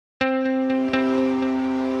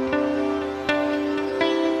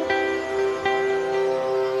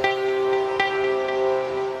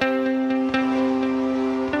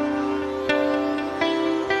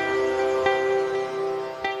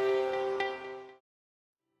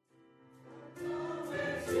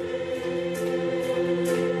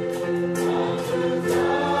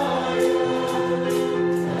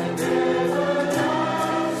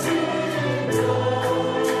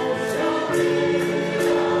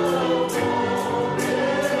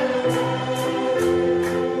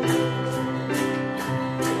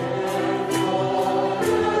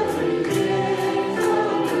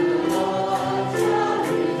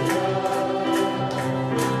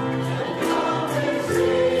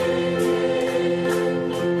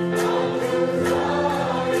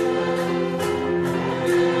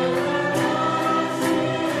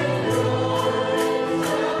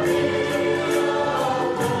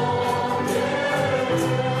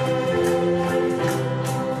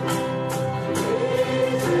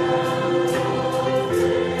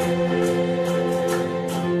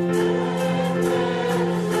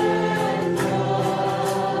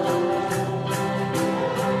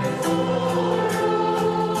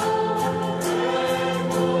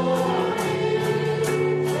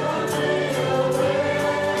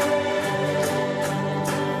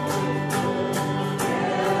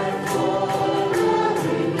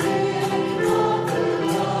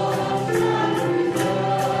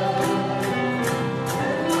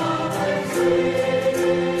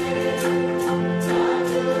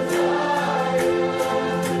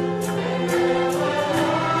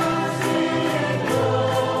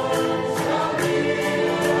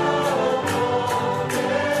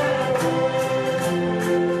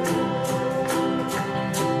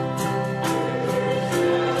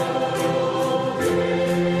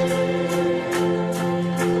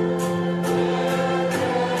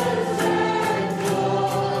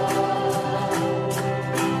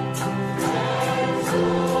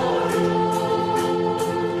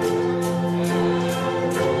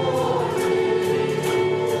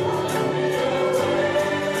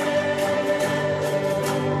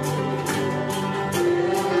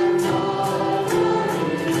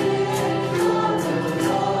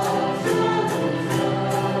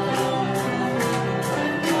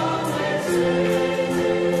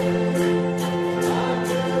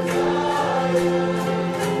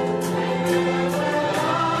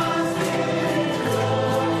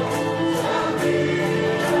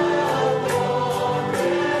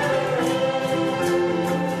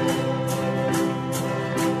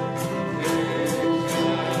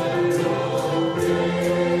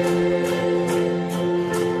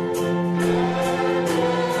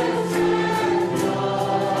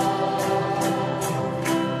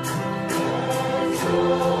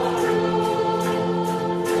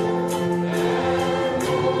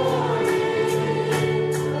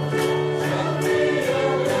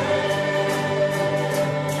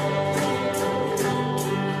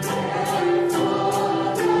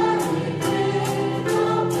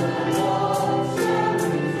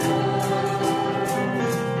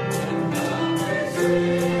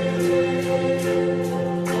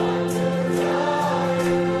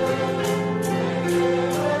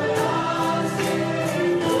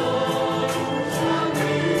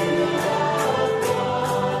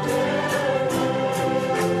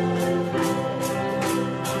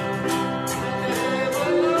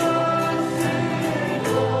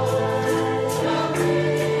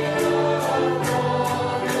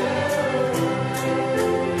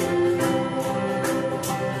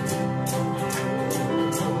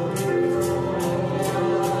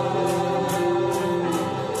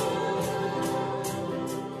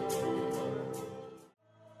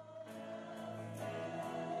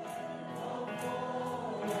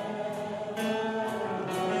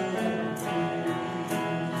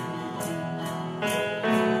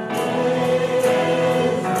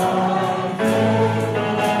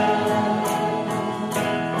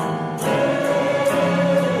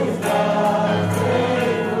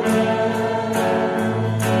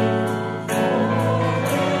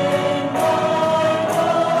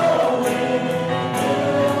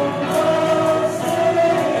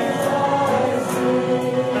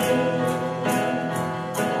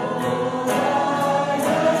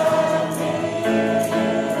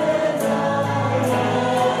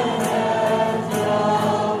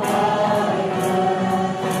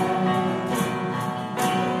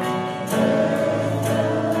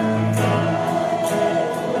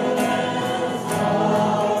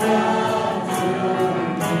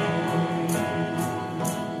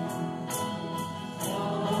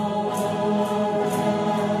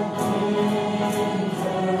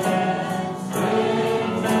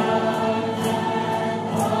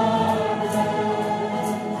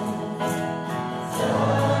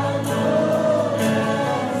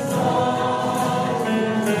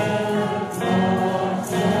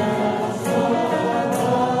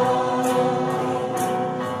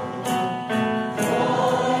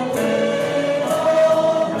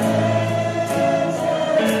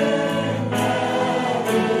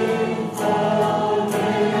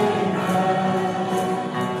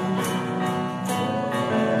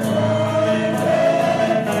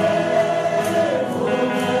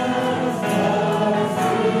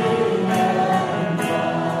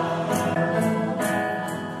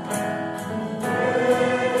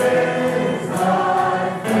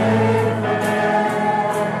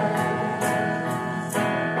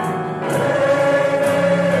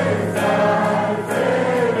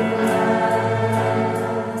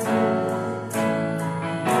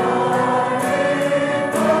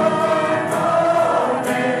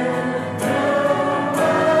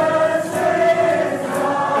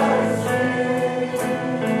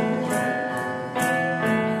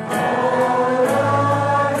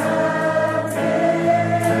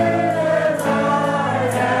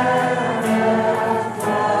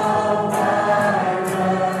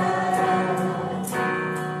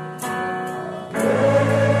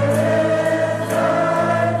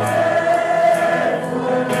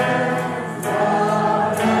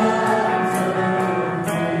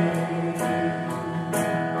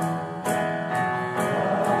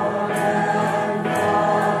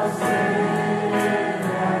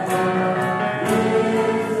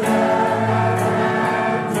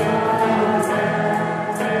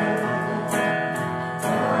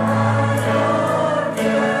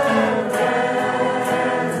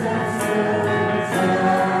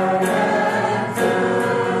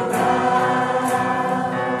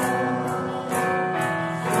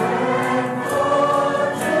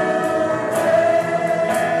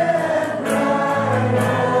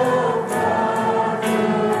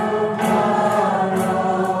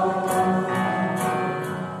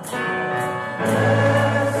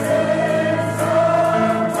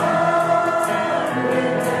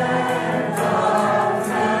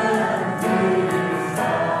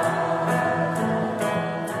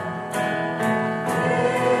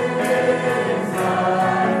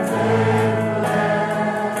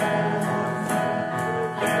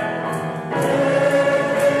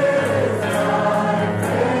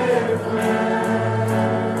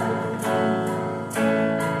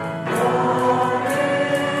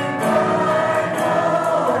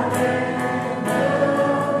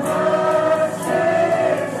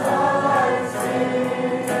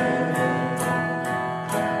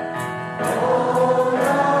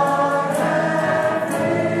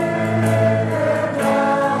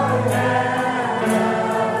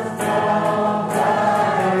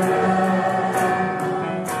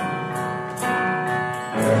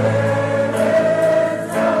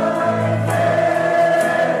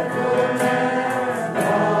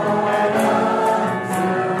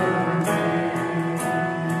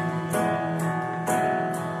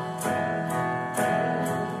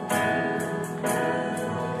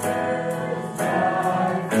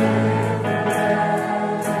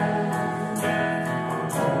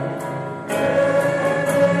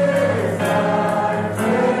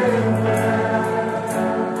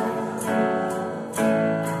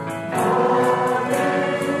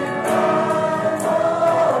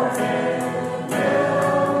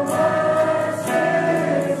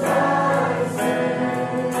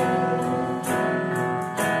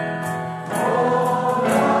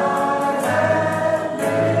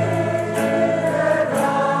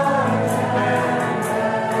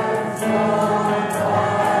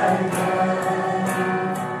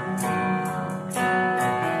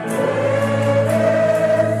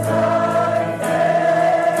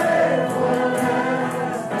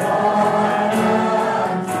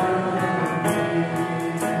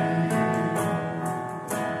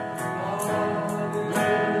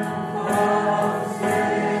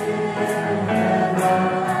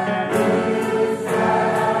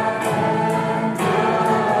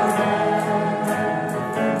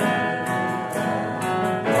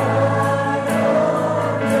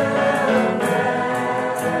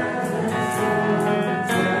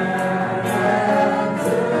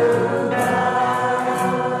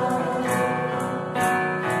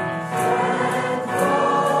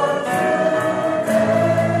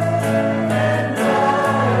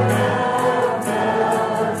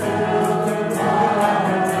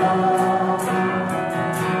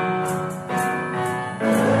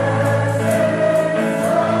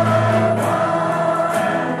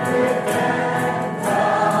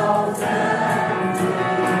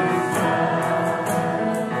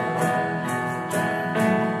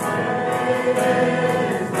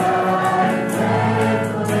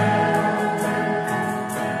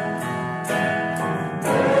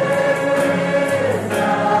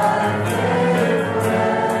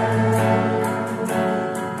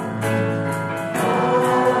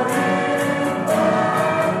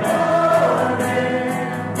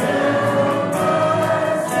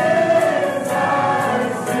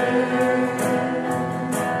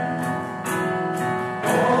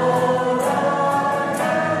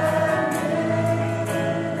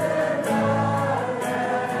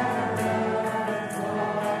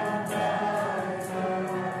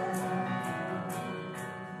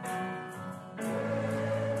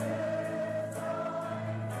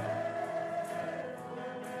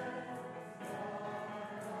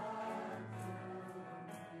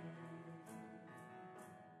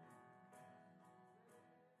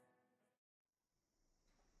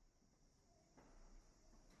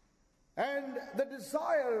And the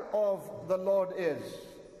desire of the Lord is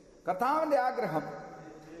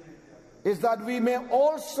that we may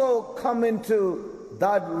also come into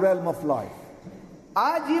that realm of life.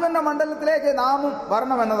 That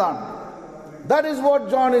is what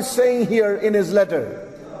John is saying here in his letter.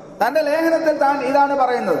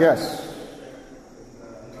 Yes.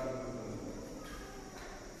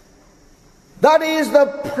 That is the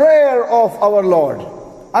prayer of our Lord.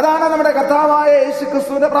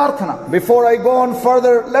 Before I go on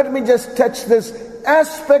further, let me just touch this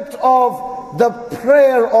aspect of the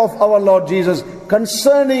prayer of our Lord Jesus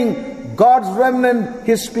concerning God's remnant,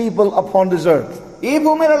 His people upon this earth.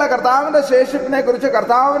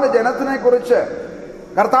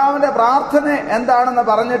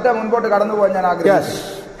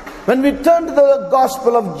 Yes. When we turn to the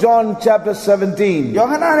Gospel of John chapter 17,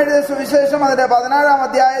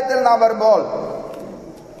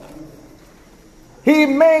 he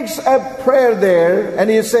makes a prayer there and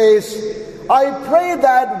he says, I pray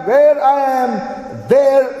that where I am,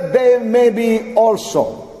 there they may be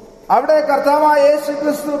also.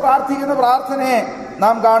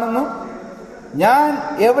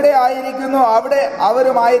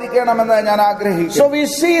 So we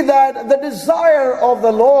see that the desire of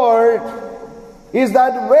the Lord is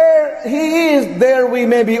that where He is, there we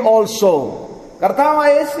may be also.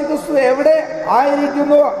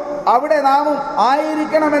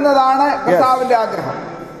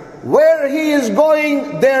 Where He is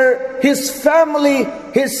going, there His family,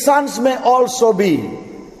 His sons may also be.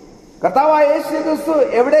 That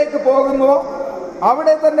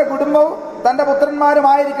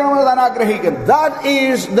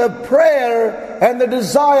is the prayer and the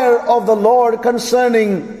desire of the Lord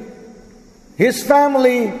concerning His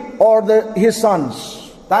family or His sons.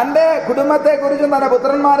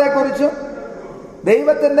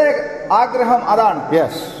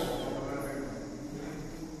 Yes.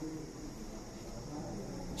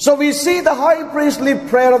 So we see the high priestly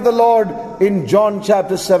prayer of the Lord in John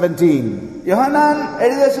chapter 17.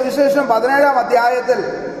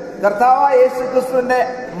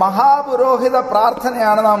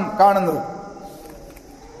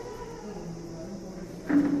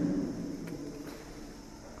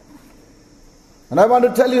 And I want to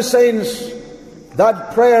tell you, saints,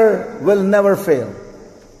 that prayer will never fail.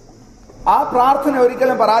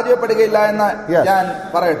 Yes.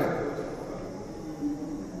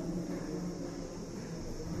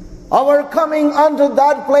 Our coming unto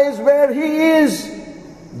that place where He is,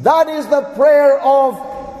 that is the prayer of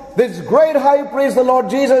this great high priest, the Lord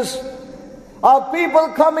Jesus. Our people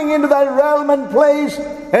coming into that realm and place,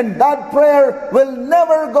 and that prayer will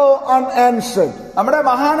never go unanswered.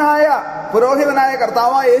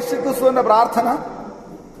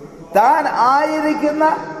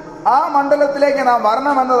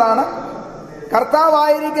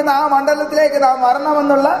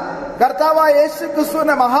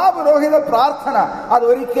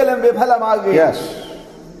 Yes.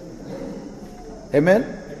 Amen.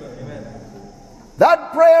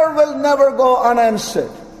 That prayer will never go unanswered.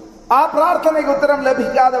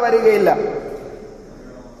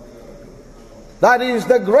 That is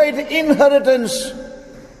the great inheritance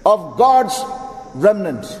of God's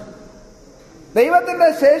remnant.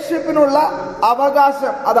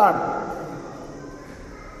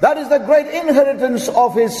 That is the great inheritance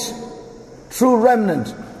of His true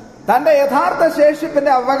remnant.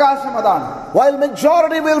 While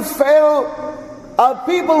majority will fail, our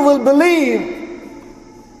people will believe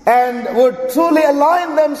and would truly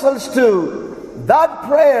align themselves to that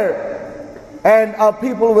prayer, and our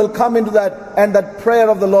people will come into that, and that prayer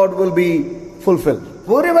of the Lord will be fulfilled.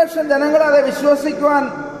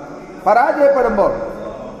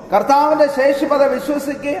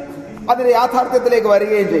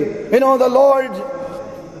 You know, the Lord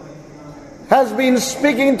has been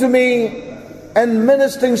speaking to me and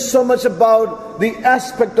ministering so much about the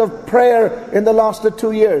aspect of prayer in the last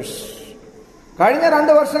 2 years.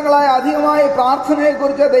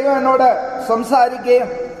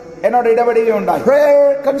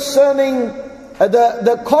 Prayer concerning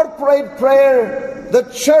the corporate prayer, the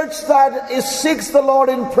church that seeks the Lord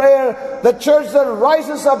in prayer, the church that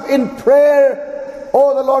rises up in prayer.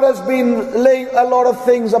 Oh, the Lord has been laying a lot of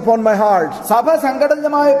things upon my heart.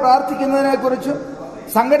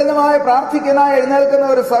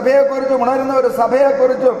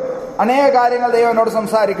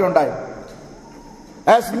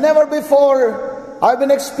 As never before, I've been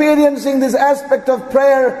experiencing this aspect of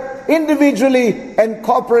prayer individually and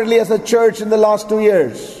corporately as a church in the last 2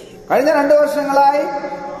 years.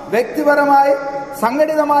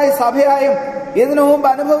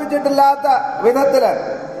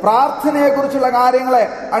 പ്രാർത്ഥനയെക്കുറിച്ചുള്ള കാര്യങ്ങളെ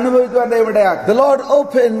അനുഭവിക്കുവാൻ ഇവിടെയാക്കി. The Lord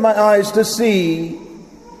opened my eyes to see,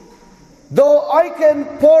 though I can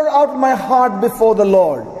pour out my heart before the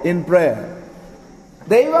Lord in prayer.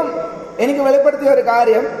 ദൈവം എനിക്ക് വെളിപ്പെടുത്തിയ ഒരു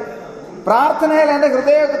കാര്യം, പ്രാർത്ഥനയിൽ എന്റെ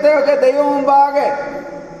ഹൃദയത്തെയൊക്കെ ദൈവമുമ്പാകെ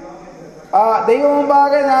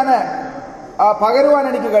ഞാൻ പകരുവാൻ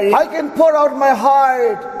എനിക്ക് കഴിയും. I can pour out my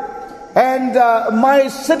heart and my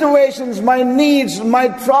situations, my needs, my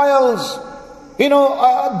trials,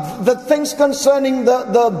 the things concerning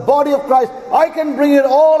the body of Christ. I can bring it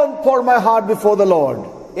all and pour my heart before the Lord.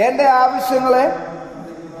 എന്റെ ആവശ്യങ്ങളെ,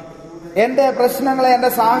 എന്റെ പ്രശ്നങ്ങളെ,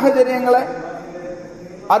 എന്റെ സാഹചര്യങ്ങളെ,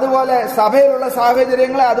 അതുപോലെ സഭയിലുള്ള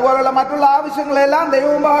സാഹചര്യങ്ങളെ, അതുപോലെയുള്ള മറ്റുള്ള ആവശ്യങ്ങളെല്ലാം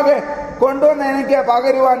ദൈവമുമ്പാകെ കൊണ്ടുവന്ന് എനിക്ക്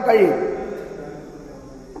പകരുവാൻ കഴിയും.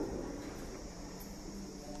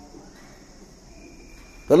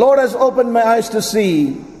 The Lord has opened my eyes to see,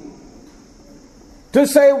 to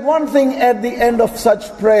say one thing at the end of such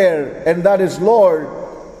prayer, and that is, Lord,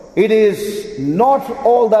 it is not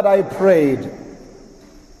all that I prayed.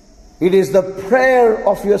 It is the prayer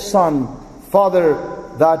of your Son, Father,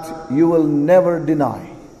 that you will never deny.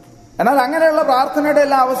 എന്നാൽ അങ്ങനെയുള്ള പ്രാർത്ഥനയുടെ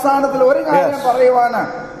എല്ലാ അവസാനത്തിൽ ഒരു കാര്യം പറയുവാന്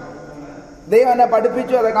ദൈവം എന്നെ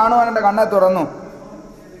പഠിപ്പിച്ചു, അത് കാണുവാൻ എന്റെ കണ്ണെ തുറന്നു.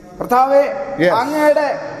 കർത്താവേ, അങ്ങയുടെ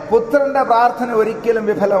പുത്രന്റെ പ്രാർത്ഥന ഒരിക്കലും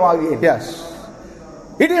വിഫലമാകുകയില്ല. Yes.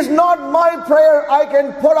 It is not my prayer I can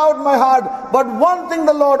pour out my heart, but one thing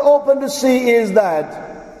the Lord opened to see is that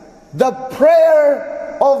the prayer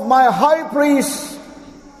of my high priest,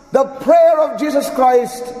 the prayer of Jesus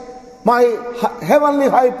Christ, my heavenly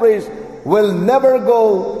high priest, will never go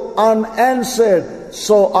unanswered.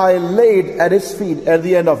 So I laid at his feet at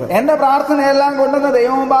the end of it. എന്റെ പ്രാർത്ഥനയെല്ലാം കൊണ്ടുവന്ന്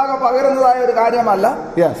ദൈവമുമ്പാകെ പകരുന്നതായ ഒരു കാര്യമല്ല.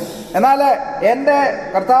 Yes. എന്നാൽ എന്റെ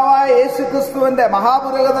കർത്താവായ യേശുക്രിസ്തുവിന്റെ,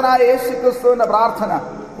 മഹാപുരോഹിതനായ യേശുക്രിസ്തുവിന്റെ പ്രാർത്ഥന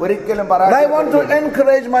ഒരിക്കലും പറയാൻ. I want to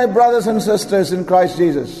encourage my brothers and sisters in Christ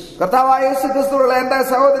Jesus. കർത്താവായ യേശുക്രിസ്തുവിലുള്ള എന്റെ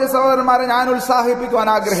സഹോദരി സഹോദരന്മാരെ ഞാൻ ഉത്സാഹിപ്പിക്കുവാൻ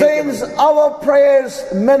ആഗ്രഹിക്കുന്നു. Saints, our prayers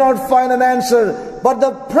may not find an answer, but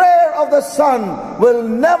the prayer of the Son will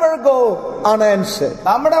never go unanswered.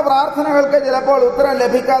 നമ്മുടെ പ്രാർത്ഥനകൾക്ക് ചിലപ്പോൾ ഉത്തരം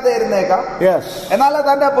ലഭിക്കാതെ ഇരുന്നേക്കാം. Yes. എന്നാൽ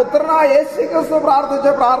തന്റെ പുത്രനായ യേശുക്രിസ്തു പ്രാർത്ഥിച്ച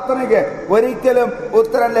പ്രാർത്ഥനയ്ക്ക് ഒരിക്കലും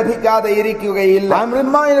ഉത്തരം ലഭിക്കാതെ ഇരിക്കുകയില്ല. I'm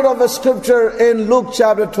reminded of a scripture in Luke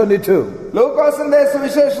chapter 22. ലൂക്കോസിന്റെ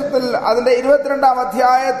സുവിശേഷത്തിൽ അതിന്റെ 22-ാം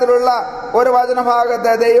അധ്യായത്തിലുള്ള ഒരു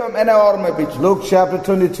വചനഭാഗത്തെ ദൈവം എന്നെ ഓർമ്മിപ്പിച്ചു. Luke chapter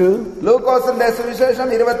 22. ലൂക്കോസിന്റെ സുവിശേഷം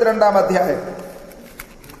 22-ാം അധ്യായം.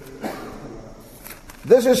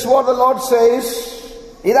 This is what the Lord says.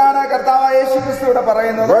 ഇതാണ് കർത്താവായ യേശുക്രിസ്തു ഇവിടെ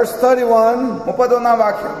പറയുന്നത്. Verse 31. 31-ാം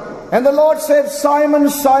വാക്യം. And the Lord said, Simon,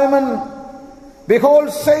 Simon, behold,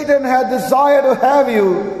 Satan had desired to have you,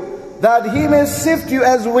 that he may sift you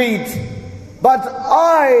as wheat. But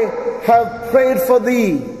I have prayed for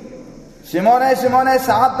thee. ശിമോനെ, ശിമോനെ,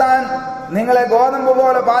 സാത്താൻ നിങ്ങളെ ഗോതമ്പ്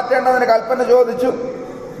പോലെ പാറ്റേണ്ടതിന് കൽപ്പന ചോദിച്ചു.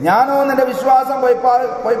 ഞാനോ നിന്റെ വിശ്വാസം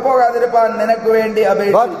പൊയ്പോകാതിരിപ്പാൻ നിനക്ക് വേണ്ടി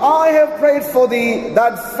അപേക്ഷിച്ചു. But I have prayed for thee,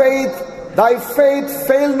 that thy faith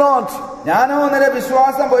fail not. ഞാനോ നിന്റെ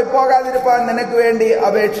വിശ്വാസം പൊയ്പോകാതിരിപ്പാൻ നിനക്ക് വേണ്ടി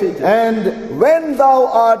അപേക്ഷിച്ചു. And when thou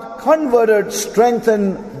art converted, strengthen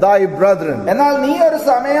thy brethren. എന്നാൽ നീ ഒരു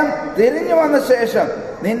സമയം തിരിഞ്ഞു വന്ന ശേഷം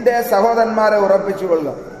നിന്റെ സഹോദരന്മാരെ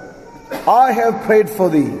ഉറപ്പിച്ചുകൊള്ളുക. I have prayed for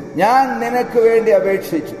thee. ഞാൻ നിനക്ക് വേണ്ടി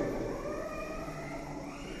അപേക്ഷിച്ചു.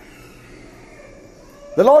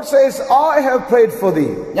 The Lord says, I have prayed for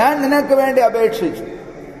thee. ഞാൻ നിനക്ക് വേണ്ടി അപേക്ഷിച്ചു.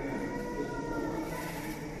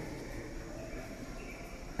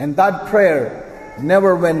 And that prayer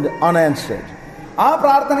never went unanswered. ആ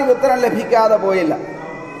പ്രാർത്ഥനയ്ക്ക് ഉത്തരം ലഭിക്കാതെ പോയില്ല.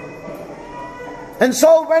 And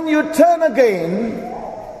so when you turn again,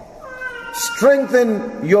 strengthen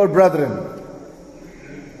your brethren,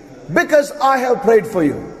 because I have prayed for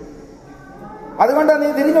you. അതുകൊണ്ട് നീ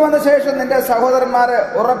തിരിഞ്ഞു വന്ന ശേഷം നിന്റെ സഹോദരന്മാരെ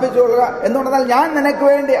ഉറപ്പിച്ചുകൊള്ളുക. എന്തുകൊണ്ടെന്നാൽ ഞാൻ നിനക്ക്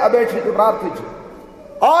വേണ്ടി അപേക്ഷിച്ചു, പ്രാർത്ഥിച്ചു.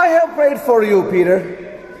 I have prayed for you, Peter.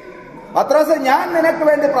 പത്രോസേ, ഞാൻ നിനക്ക്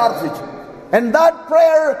വേണ്ടി പ്രാർത്ഥിച്ചു. And that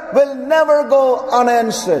prayer will never go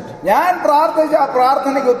unanswered. ഞാൻ പ്രാർത്ഥിച്ച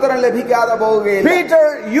പ്രാർത്ഥനയ്ക്ക് ഉത്തരം ലഭിക്കാതെ പോവുകയില്ല. Peter,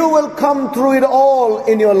 you will come through it all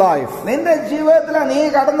in your life. നിന്റെ ജീവിതത്തിൽ നീ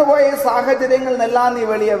കടന്നുപോയ സാഹചര്യങ്ങളിൽ നിന്നെല്ലാം നീ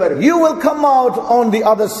വെളിയെ വരും. You will come out on the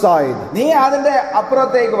other side. നീ അതിന്റെ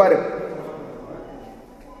അപ്പുറത്തേക്ക് വരും.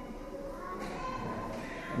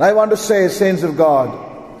 I want to say, saints of God,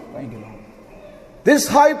 thank you, Lord. This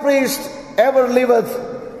high priest ever liveth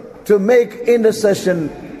to make intercession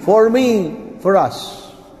for me, for us.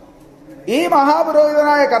 ഈ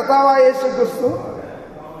മഹാപുരോഹിതനായ കർത്താവായ യേശുക്രിസ്തു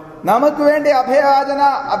നമുക്ക് വേണ്ടി അഭയാചന,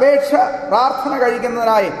 അപേക്ഷ, പ്രാർത്ഥന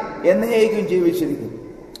കഴിക്കുന്നതിനായി എന്നേക്കും ജീവിച്ചിരിക്കുന്നു.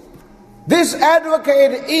 This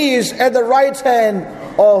advocate is at the right hand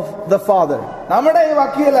of the Father. നമ്മുടെ ഈ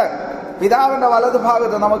വക്കീല് പിതാവിന്റെ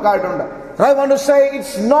വലതുഭാഗത്ത് നമുക്കായിട്ടുണ്ട്. I want to say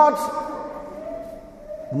it's not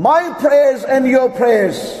my prayers and your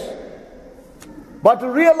prayers, but to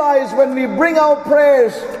realize when we bring our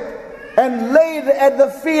prayers and lay it at the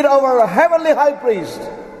feet of our heavenly high priest,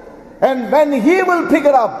 and when he will pick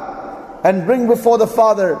it up and bring before the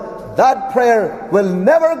Father, that prayer will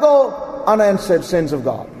never go unanswered, saints of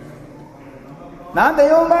God. നാം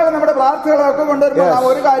ദൈവവുമായി നമ്മുടെ പ്രാർത്ഥനകളൊക്കെ കൊണ്ടുവരുമ്പോൾ നാം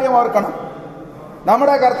ഒരു കാര്യം ഓർക്കണം.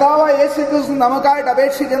 നമ്മുടെ കർത്താവായ യേശുക്രിസ്തു നമുക്കായിട്ട്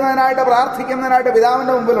അപേക്ഷിക്കുന്നതിനായിട്ട് പ്രാർത്ഥിക്കുന്നതിനായിട്ട്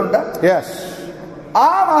പിതാവിന്റെ മുമ്പിലുണ്ട്. ആ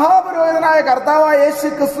മഹാപുരോഹിതനായ കർത്താവായ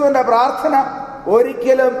യേശുക്രിസ്തുവിന്റെ പ്രാർത്ഥന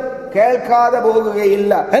ഒരിക്കലും കേൾക്കാതെ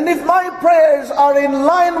പോകുകയില്ല. And if my prayers are in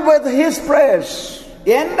line with his prayers,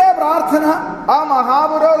 എന്റെ പ്രാർത്ഥന ആ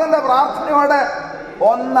മഹാപുരോഹിതന്റെ പ്രാർത്ഥനയോട്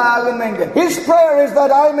ഒന്നാകുന്നെങ്കിൽ, his prayer is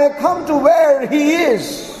that I may come to where he is,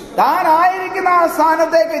 താൻ ആയിരിക്കുന്ന ആ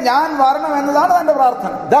സ്ഥാനത്തേക്ക് ഞാൻ വരണം എന്നതാണ് തന്റെ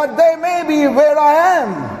പ്രാർത്ഥന. that they may be where I am.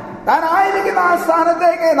 താൻ ആയിരിക്കുന്ന ആ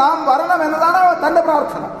സ്ഥാനത്തേക്ക് നാം വരണം എന്നതാണ് തന്റെ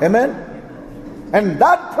പ്രാർത്ഥന. Amen. And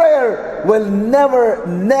that prayer will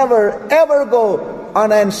never ever go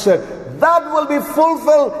unanswered. That will be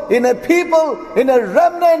fulfilled in a people, in a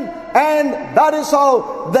remnant, and that is how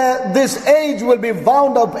this age will be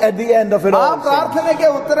wound up at the end of it all. ആ പ്രാർത്ഥനയ്ക്ക്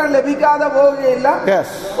ഉത്തരം ലഭിക്കാതെ പോവുകയില്ല.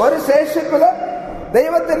 ഒരു ശേഷിപ്പില്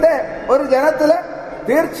ദൈവത്തിന്റെ ഒരു ജനത്തില്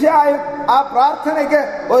തീർച്ചയായും ആ പ്രാർത്ഥനയ്ക്ക്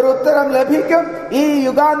ഒരു ഉത്തരം ലഭിക്കും. ഈ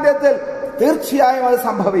യുഗാന്ത്യത്തിൽ തീർച്ചയായും അത്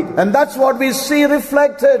സംഭവിക്കും. And that's what we see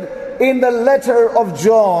reflected in the letter of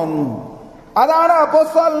John. അതാണ്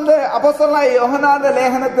അപ്പോസ്തലനായ യോഹന്നാന്റെ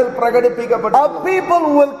ലേഖനത്തിൽ പ്രകടിപ്പിക്കപ്പെട്ടത്. Our people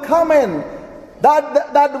will come in,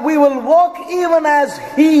 that we will walk even as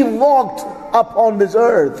he walked upon this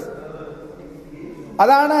earth.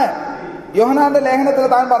 അതാണ് യോഹന്നാന്റെ ലേഖനത്തിൽ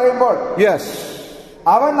താൻ പറയുമ്പോൾ,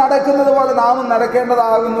 അവൻ നടക്കുന്നത് പോലെ നാമും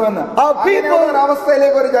നടക്കേണ്ടതാകുന്നുവെന്ന്.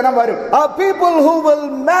 അവസ്ഥയിലേക്ക് ഒരു ജനം വരും. Our people who will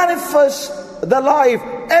manifest the life,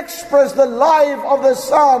 express the life of the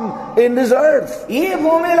Son in this earth. ഈ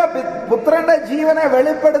ഭൂമിയിലെ പുത്രന്റെ ജീവനെ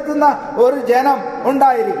വെളിപ്പെടുത്തുന്ന ഒരു ജനം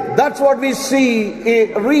ഉണ്ടായിരിക്കും. That's what we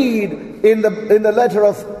read in the letter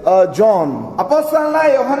of John. അപ്പോസ്തലനായ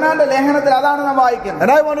യോഹന്നാന്റെ ലേഖനത്തിൽ അതാണ് നാം വായിക്കുന്നത്.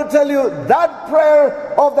 And I want to tell you that prayer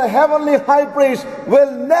of the heavenly high priest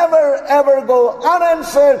will never ever go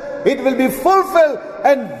unanswered. It will be fulfilled,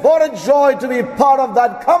 and what a joy to be part of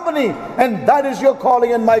that company. And that is your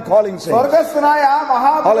calling and my calling, saints. സ്വർഗ്ഗസ്ഥനായ ആ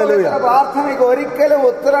മഹാപുരോഹിതന്റെ പ്രാർത്ഥനയ്ക്ക് ഒരിക്കലും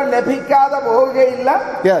ഉത്തരം ലഭിക്കാതെ പോവുകയില്ല.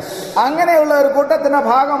 അങ്ങനെയുള്ള ഒരു കൂട്ടത്തിന്റെ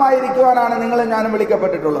ഭാഗമായിരിക്കുവാനാണ് നിങ്ങളും ഞാനും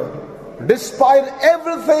വിളിക്കപ്പെട്ടിട്ടുള്ളത്. Despite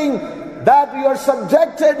everything that you are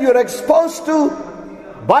subjected, you are exposed to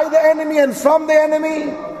by the enemy and from the enemy,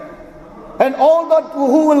 and all that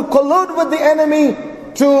who will collude with the enemy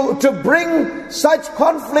to bring such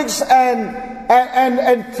conflicts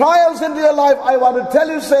and trials into your life, I want to tell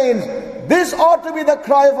you, saints, this ought to be the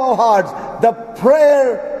cry of our hearts. The prayer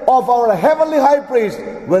of our heavenly high priest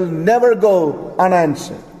will never go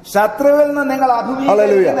unanswered. ശത്രുവിൽ നിന്ന് നിങ്ങൾ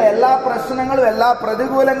അഭിമുഖീകരിക്കുന്ന എല്ലാ പ്രശ്നങ്ങളും എല്ലാ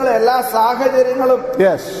പ്രതികൂലങ്ങളും എല്ലാ സാഹചര്യങ്ങളും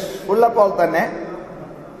ഉള്ളപ്പോൾ തന്നെ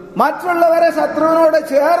മറ്റുള്ളവരെ ശത്രുവിനോട്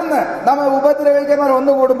ചേർന്ന് നമ്മെ ഉപദ്രവിക്കുന്നവർ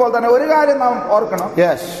ഒന്നുകൂടുമ്പോൾ തന്നെ ഒരു കാര്യം നാം ഓർക്കണം.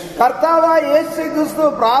 കർത്താവായ യേശുക്രിസ്തു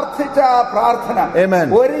പ്രാർത്ഥിച്ച ആ പ്രാർത്ഥന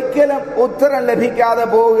ഒരിക്കലും ഉത്തരം ലഭിക്കാതെ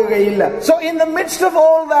പോവുകയില്ല. So in the midst of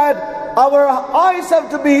all that, our eyes have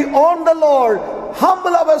to be on the Lord,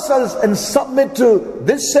 humble ourselves and submit to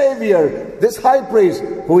this Savior, this high priest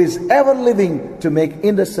who is ever living to make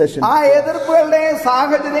intercession. ആ എതിർപ്പുകളുടെയും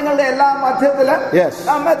സാഹചര്യങ്ങളുടെ എല്ലാ മധ്യത്തില്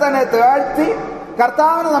നമ്മെ തന്നെ താഴ്ത്തി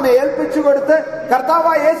കർത്താവിന് നമ്മെ ഏൽപ്പിച്ചു കൊടുത്ത്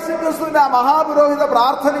കർത്താവായ യേശുക്രിസ്തുവിന്റെ മഹാപുരോഹിത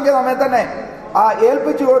പ്രാർത്ഥനയ്ക്ക് നമ്മെ തന്നെ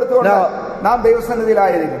ഏൽപ്പിച്ചു കൊടുത്തുകൊണ്ട് നാം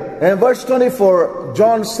ദൈവസന്നിധിയിലായിരിക്കും. Verse 24,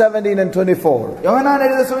 John 17 and 24. യോഹന്നാൻ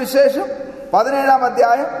എഴുതിയ സുവിശേഷം 17-ാം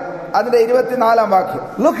അധ്യായം അതിന്റെ 24-ാം വാക്യം.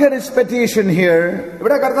 Look at his petition here.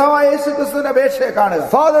 ഇവിടെ കർത്താവായ യേശുക്രിസ്തുവിന്റെ അപേക്ഷയെ കാണുക.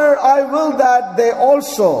 Father, I will that they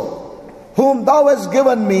also whom thou hast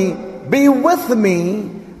given me be with me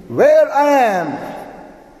where I am.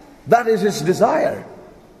 That is his desire.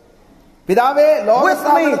 പിതാവേ, with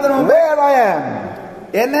me where I am.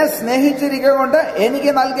 എന്നെ സ്നേഹിച്ചിരിക്കൊണ്ട്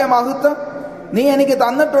എനിക്ക് നൽകിയ മഹത്വം നീ എനിക്ക്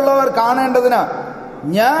തന്നിട്ടുള്ളവർ കാണേണ്ടതിന്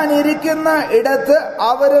ഞാൻ ഇരിക്കുന്ന ഇടത്ത്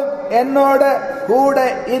അവരും എന്നോട് കൂടെ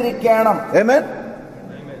ഇരിക്കണം. Amen.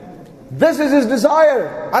 This is his desire.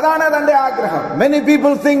 അതാണ് തന്റെ ആഗ്രഹം. Many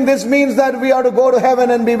people think this means that we are to go to heaven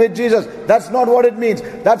and be with Jesus. That's not what it means.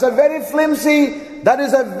 That's a very flimsy, that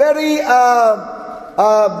is a very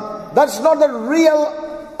that's not the real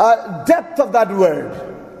depth of that word.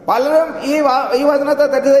 പലരും ഈ വചനത്തെ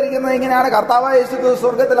തെറ്റിദ്ധരിക്കുന്നത് ഇങ്ങനെയാണ്, കർത്താവായ യേശു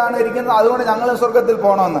സ്വർഗത്തിലാണ് ഇരിക്കുന്നത്, അതുകൊണ്ട് ഞങ്ങൾ സ്വർഗത്തിൽ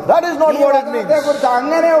പോകണമെന്ന്. That is not what it means. കുറിച്ച്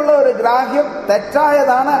അങ്ങനെയുള്ള ഒരു ഗ്രാഹ്യം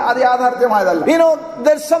തെറ്റായതാണ്, അത് യാഥാർത്ഥ്യമായതല്ല.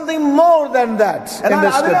 There's something more than that in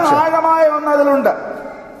the scripture. ആഴമായ ഒന്ന് അതിലുണ്ട്.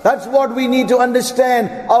 That's what we need to understand.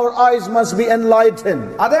 Our eyes must be enlightened.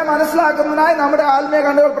 അതേ മനസ്സിലാക്കുന്നതിനായി നമ്മുടെ ആത്മീയ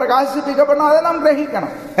കണ്ണുകൾ പ്രകാശിപ്പിക്കപ്പെടണം. അത് നാം ഗ്രഹിക്കണം.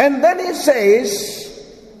 And then he says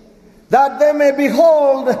that they may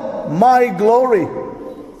behold my glory.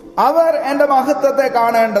 അവർ എന്റെ മഹത്വത്തെ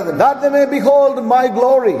കാണേണ്ടതിന്. That they may behold my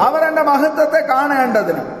glory. അവർ എന്റെ മഹത്വത്തെ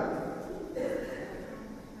കാണേണ്ടതിന്.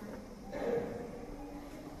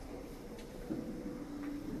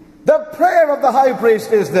 The prayer of the high priest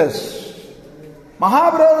is this.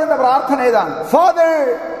 മഹാപുരോഹിതന്റെ പ്രാർത്ഥന ഇതാണ്. Father,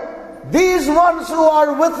 these ones who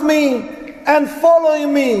are with me and following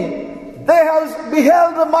me, they have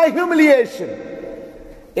beheld my humiliation.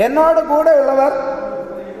 എന്നോട് കൂടെയുള്ളവർ,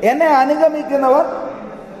 എന്നെ അനുഗമിക്കുന്നവർ,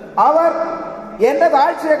 അവർ എന്റെ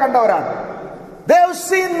താഴ്ചയെ കണ്ടവരാണ്. They have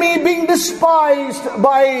seen me being despised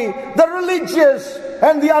by the religious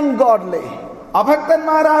and the ungodly.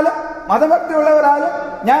 അഭക്തന്മാരാലും മതഭക്തിയുള്ളവരാലും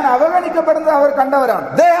ഞാൻ അവഗണിക്കപ്പെടുന്നത് അവർ കണ്ടവരാണ്.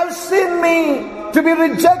 They have seen me to be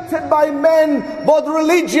rejected by men, both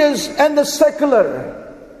religious and the secular.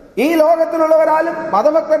 ഈ ലോകത്തിലുള്ളവരാലും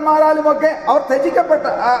മതഭക്തന്മാരാലും ഒക്കെ അവർ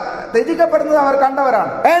ത്യജിക്കപ്പെടുന്നത് അവർ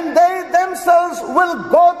കണ്ടവരാണ്. And they themselves will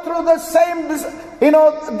go through the same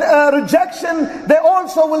rejection. They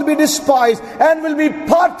also will be despised and will be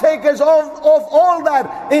partakers of all that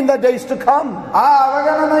in the days to come. ആ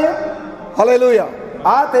അവഗണനയും Hallelujah.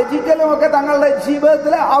 ആ ത്യജിക്കലും ഒക്കെ തങ്ങളുടെ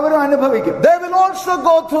ജീവിതത്തിൽ അവരും അനുഭവിക്കും. They will also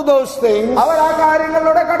go through those things. അവർ ആ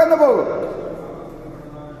കാര്യങ്ങളിലൂടെ കടന്നു പോകും.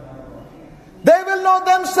 They will know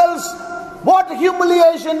themselves what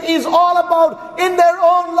humiliation is all about in their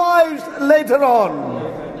own lives later on.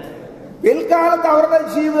 പിൽക്കാലത്ത് അവരുടെ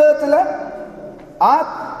ജീവിതത്തിൽ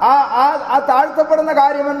ആ താഴ്ത്തപ്പെടുന്ന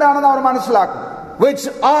കാര്യം എന്താണെന്ന് അവർ മനസ്സിലാക്കും. Which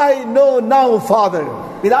I know now, Father.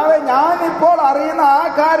 പിതാവേ, ഞാൻ ഇപ്പോൾ അറിയുന്ന ആ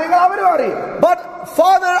കാര്യങ്ങൾ അവരും അറിയും. But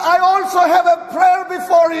Father, I also have a prayer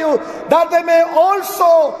before you that they may also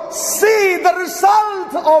see the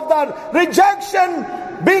result of that rejection,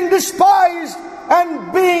 being despised and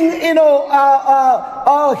being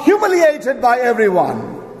humiliated by everyone.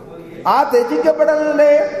 ആ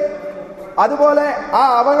ത്യജിക്കപ്പെടലിന്റെ അതുപോലെ ആ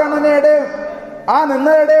അവഗണനയുടെ ആ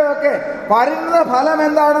നിന്ദയുടെയും ഒക്കെ പരിണിത ഫലം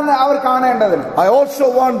എന്താണെന്ന് അവർ കാണേണ്ടതിന്. I also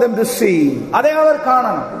want them to see അതേ അവർ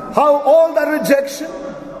കാണണം. how all the rejection,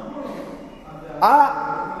 ആ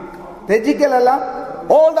ത്യജിക്കലെല്ലാം,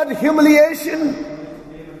 all that humiliation,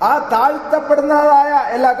 ആ താഴ്ത്തപ്പെടുന്നതായ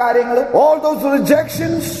എല്ലാ കാര്യങ്ങളും, all those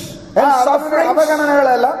rejections and sufferings,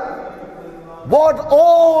 അവഗണനകളെല്ലാം, what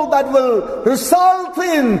all that will result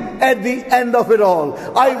in at the end of it all,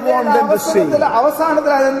 I want them to see.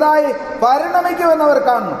 അവസാനത്തിൽ അതെന്തായി പരിണമിക്കുമെന്ന് അവർ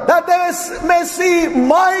കാണണം. That they may see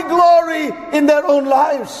my glory in their own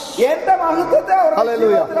lives. എന്റെ മഹത്വത്തെ അവരുടെ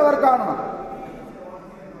ജീവിതത്തിൽ അവർ കാണണം.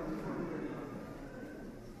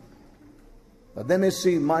 That they may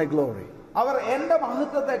see my glory. അവർ എന്റെ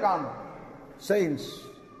മഹത്വത്തെ കാണണം. Saints,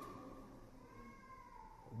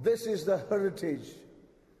 this is the heritage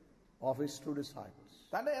of his true disciples.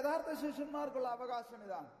 തന്റെ യഥാർത്ഥ ശിഷ്യന്മാർക്കുള്ള അവകാശം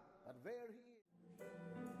ഇതാണ്. That where he